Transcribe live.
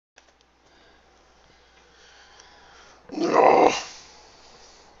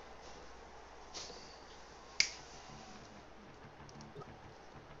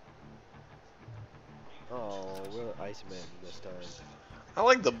Iceman this time. I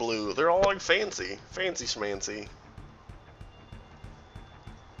like the blue. They're all like fancy schmancy.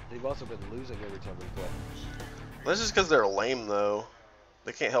 They've also been losing every time we play. That's just because they're lame, though.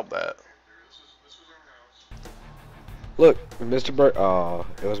 They can't help that. Look, Mr. Oh,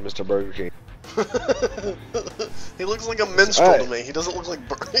 it was Mr. Burger King. He looks like a minstrel to me. He doesn't look like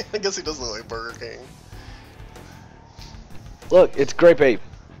I guess he doesn't look like Burger King. Look, it's Grape Ape.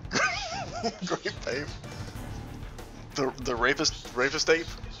 Grape Ape. The rapist ape?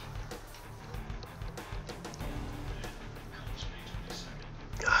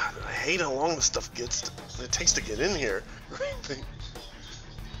 God, I hate how long this stuff it takes to get in here. Grape Ape.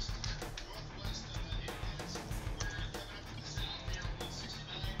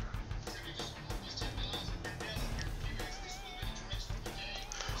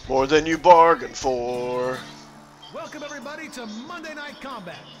 More than you bargained for. Welcome everybody to Monday Night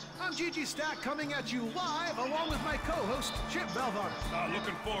Combat. I'm Gigi Stack coming at you live along with my co-host Chip Belvon.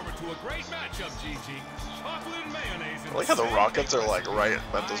 Looking forward to a great matchup, Gigi. Chocolate and mayonnaise. I like how the rockets are like right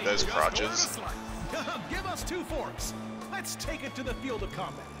at those guys' crotches. Give us 2 forks. Let's take it to the field of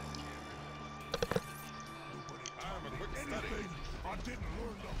combat.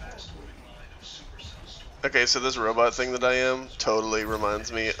 Okay, so this robot thing that I am totally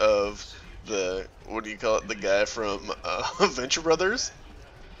reminds me of the, what do you call it, the guy from Venture Brothers.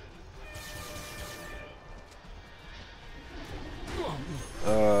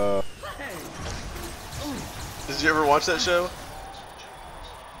 Did you ever watch that show?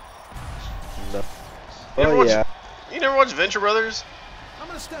 No. Oh yeah. You never watched Venture Brothers? I'm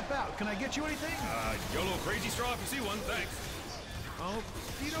gonna step out. Can I get you anything? YOLO crazy straw if you see one, thanks. Oh,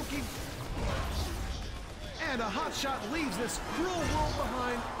 okie. And a hotshot leaves this cruel world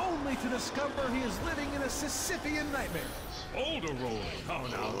behind only to discover he is living in a Sisyphean nightmare. Boulder rolling. Oh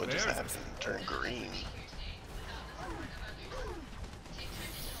no, What just there's happened? Turned green.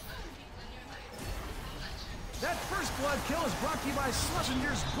 That first blood kill is brought to you by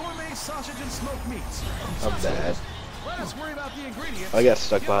Schlesinger's Gourmet Sausage and Smoked Meats. I'm bad. Let us worry about the ingredients. I got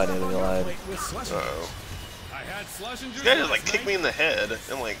stuck behind enemy line. Uh-oh. I had Schlesinger's. This guy just like kicked me in the head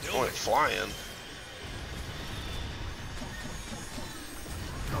and like went flying.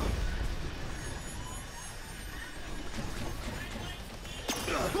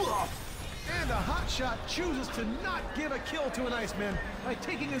 And a hotshot chooses to not give a kill to an Iceman by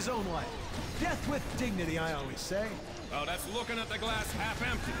taking his own life. Death with dignity, I always say. Oh, that's looking at the glass half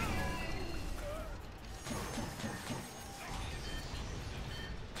empty.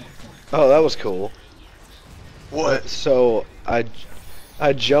 Oh, that was cool. What? So I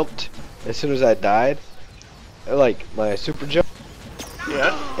jumped as soon as I died, like my super jump.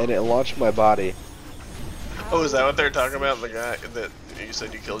 Yeah. And it launched my body. Oh, is that what they're talking about? The guy that you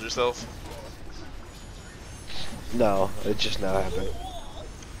said you killed yourself? No, it just now happened.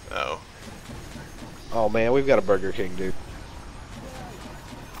 Oh. Oh man, we've got a Burger King, dude.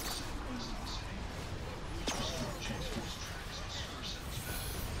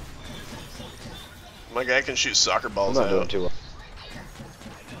 My guy can shoot soccer balls I'm not doing out. too well.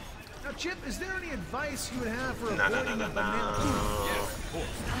 Now, Chip, is there any advice you would have for No. avoiding a banana? Yes, of course.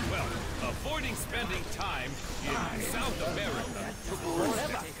 Well, avoiding spending time in South America.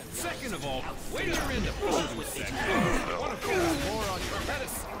 Second of all, when you're in the produce section, you want to focus more on your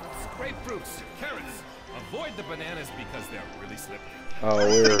lettuce, grapefruits, carrots. Avoid the bananas because they're really slippery. Oh,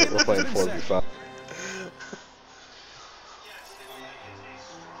 we're playing 4v5.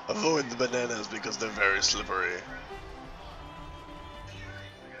 Avoid the bananas because they're very slippery.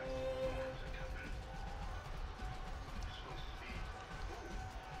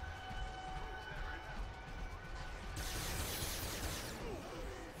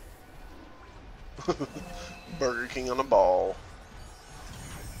 Burger King on a ball.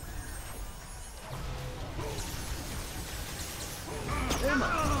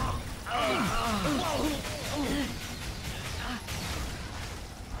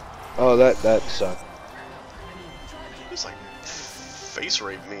 Oh, that sucked. He just like face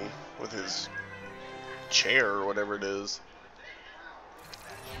raped me with his chair or whatever it is.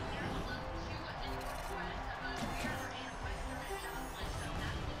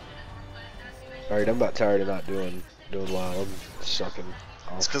 Alright, I'm about tired of not doing well. I'm sucking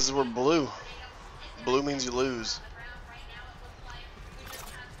It's off. because we're blue. Blue means you lose.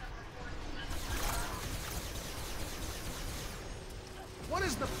 What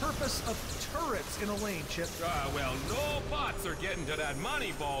is the purpose of turrets in a lane, Chip? Well, no bots are getting to that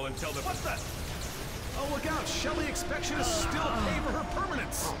money ball until the... What's that? Oh, look out. Shelly expects you to still pay for her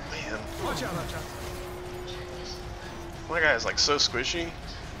permanence. Oh man. Watch out, watch out. My guy is like so squishy.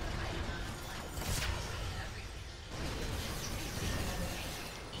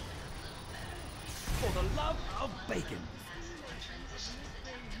 love of bacon.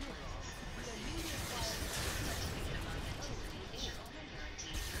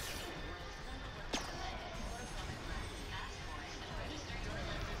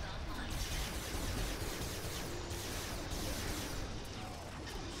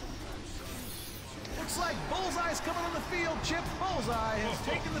 Looks like Bullseye's coming on the field. Chip Bullseye has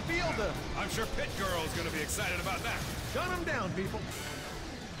taken the field. I'm sure Pit Girl's gonna be excited about that. Gun him down, people.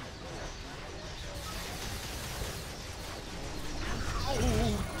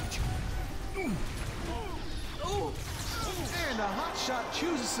 And a hot shot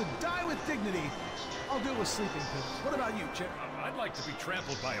chooses to die with dignity. I'll do with sleeping pills. What about you, Chip? I'd like to be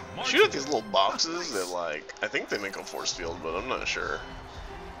trampled by a Martian. Shoot at these little boxes that, like, I think they make a force field, but I'm not sure.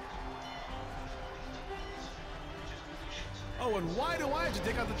 Oh, and why do I have to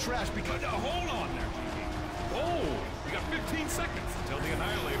take out the trash? Because Hold on there, GG. Oh, we got 15 seconds until the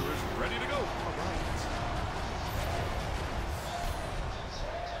Annihilator is ready to go.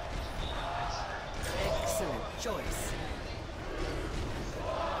 Excellent choice.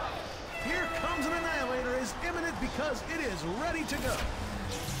 here comes an Annihilator is imminent because it is ready to go.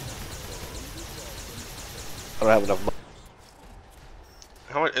 I don't have enough money.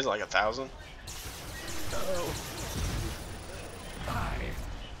 How much is it, like 1,000? Uh-oh.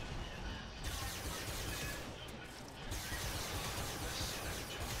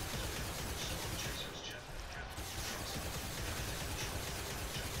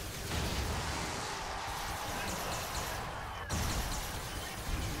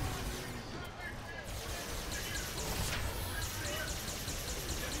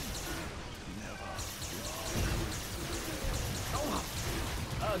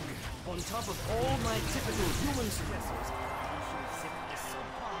 On top of all my typical human stressors, I should zip this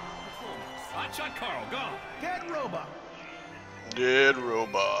subpar performance. Hotshot Carl, gone. Dead robot. Dead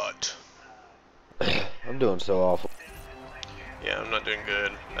robot. I'm doing so awful. Yeah, I'm not doing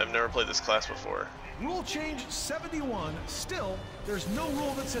good. I've never played this class before. Rule change 71. Still, there's no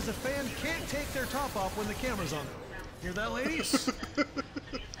rule that says a fan can't take their top off when the camera's on them. Hear that, ladies?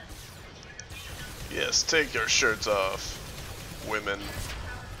 Yes, take your shirts off, women.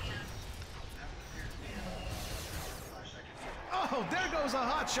 Oh, there goes a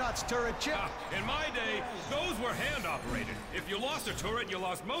hot shots turret, Chip. In my day, those were hand operated. If you lost a turret, you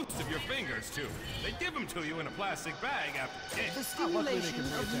lost most of your fingers too. They give them to you in a plastic bag after the game. The stimulation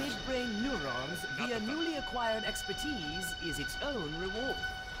of midbrain neurons via newly acquired expertise is its own reward.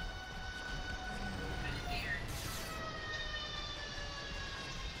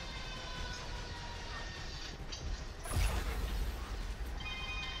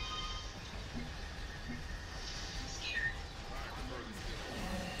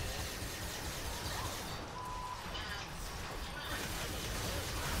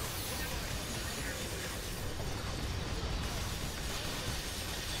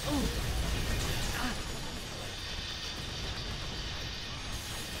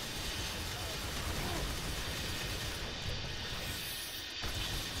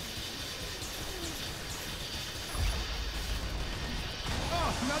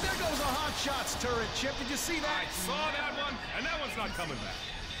 Now there goes a hot shots turret, Chip. Did you see that? I saw that one, and that one's not coming back.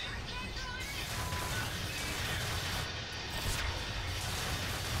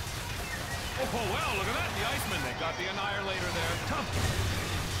 Oh, well, look at that. The Iceman, they got the Annihilator there. Come.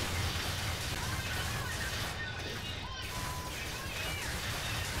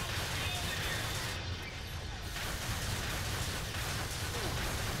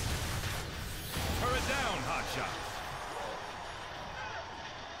 Turret down, Hotshot.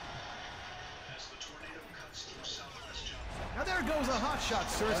 Now there goes a hot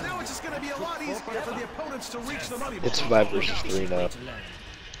shots turret. Now it's just going to be a lot easier for the opponents to reach the money ball. It's 5 versus 3 now.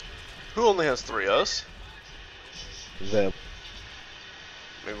 Who only has 3 us? Them.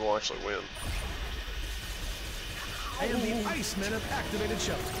 Maybe we'll actually win. And the Icemen have activated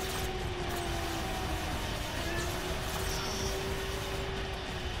shelter.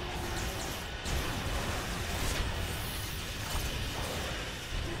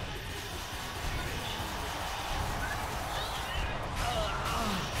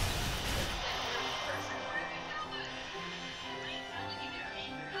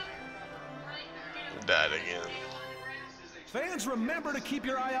 Died again. Fans, remember to keep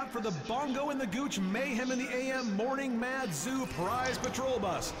your eye out for the Bongo and the Gooch Mayhem in the AM Morning Mad Zoo Prize Patrol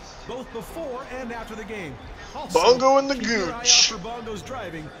Bus, both before and after the game. Also, Bongo and the keep your eye out Gooch. for Bongo's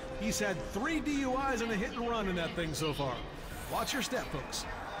driving. He's had 3 DUIs and a hit and run in that thing so far. Watch your step, folks.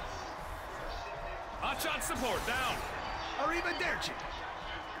 Hotshot support down. Arrivederci.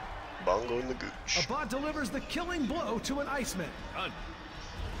 Bongo and the Gooch. A bot delivers the killing blow to an Iceman. Done.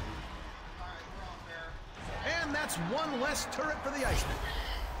 And that's one less turret for the Iceman.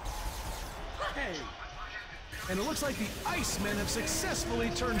 Hey! And it looks like the Icemen have successfully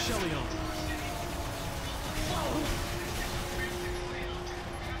turned Shelly on.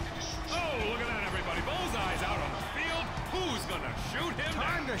 Oh, look at that, everybody. Bullseye's out on the field. Who's gonna shoot him?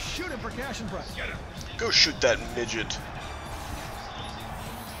 Time to shoot him for cash and prize. Get him. Go shoot that midget.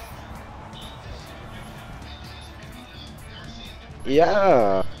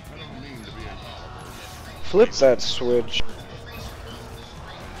 Yeah. Flip that switch.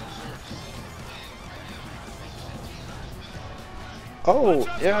 Oh,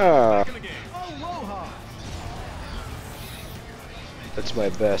 yeah. Aloha! That's my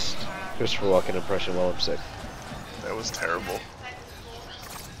best Christopher Walken impression while I'm sick. That was terrible.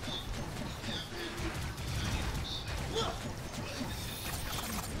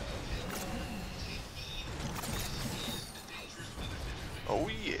 Oh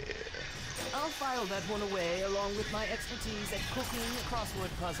yeah. I'll file that one away along with my expertise at cooking, crossword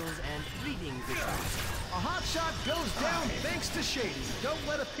puzzles, and reading visuals. A hot shot goes down thanks to Shady. Don't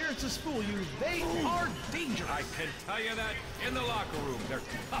let appearances fool you. They are dangerous. I can tell you that in the locker room. They're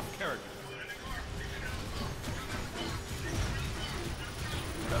tough characters.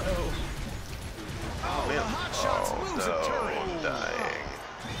 Oh, the hot shots moves a turret. I'm dying.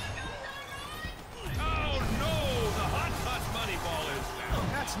 Oh no! The hot touch money ball is down.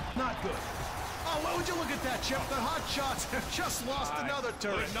 That's not good. Oh, well, would you look at that, Chip? The hot shots have just lost another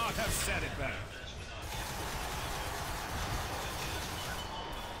turret. Would not have said it better.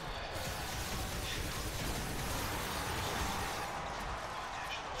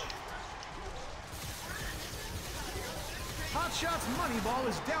 Hot shots money ball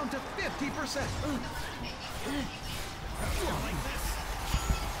is down to 50%.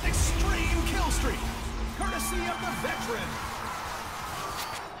 Extreme kill streak, courtesy of the veteran.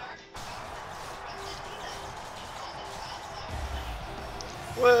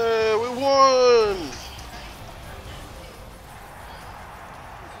 Well, we won!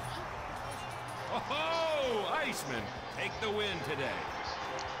 Oh, Iceman, take the win today.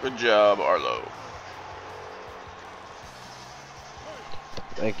 Good job, Arlo.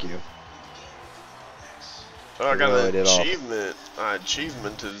 Thank you. Oh, I got Well, I an did all. achievement. I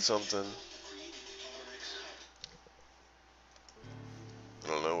achievemented something. I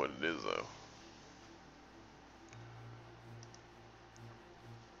don't know what it is though.